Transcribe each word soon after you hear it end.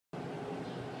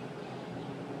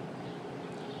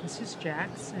This is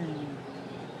Jackson.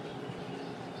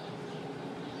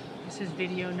 This is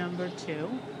video number 2.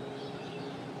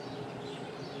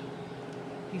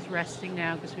 He's resting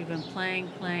now because we've been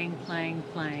playing.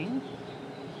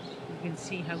 You can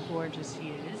see how gorgeous he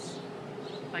is.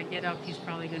 If I get up, he's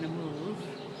probably going to move.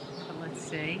 But let's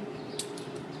see.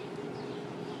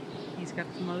 He's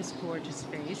got the most gorgeous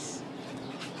face.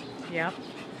 Yep.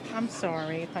 I'm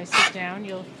sorry. If I sit down,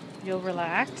 you'll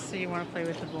relax. So you want to play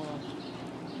with the ball.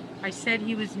 I said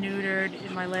he was neutered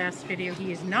in my last video.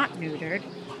 He is not neutered.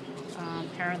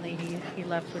 Apparently he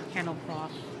left with kennel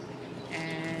prof,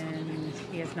 and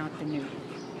he has not been neutered.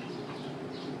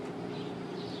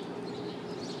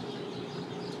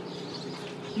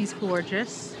 He's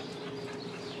gorgeous.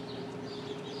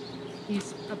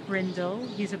 He's a brindle.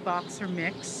 He's a boxer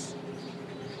mix.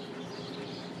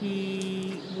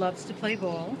 He loves to play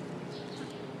ball.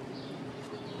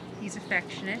 He's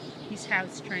affectionate. He's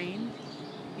house trained.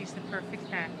 He's the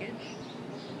perfect package.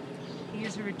 He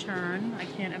is a return. I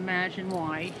can't imagine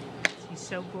why. He's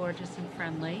so gorgeous and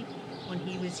friendly. When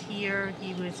he was here,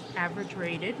 he was average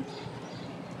rated.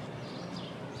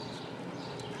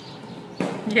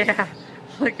 Yeah,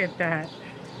 look at that.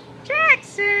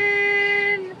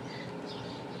 Jackson!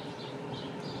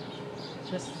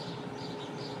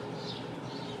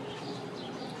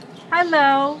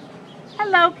 Hello.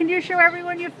 Hello, can you show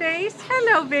everyone your face?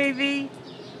 Hello, baby.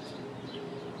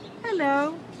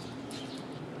 Hello.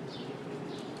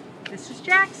 This is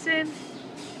Jackson.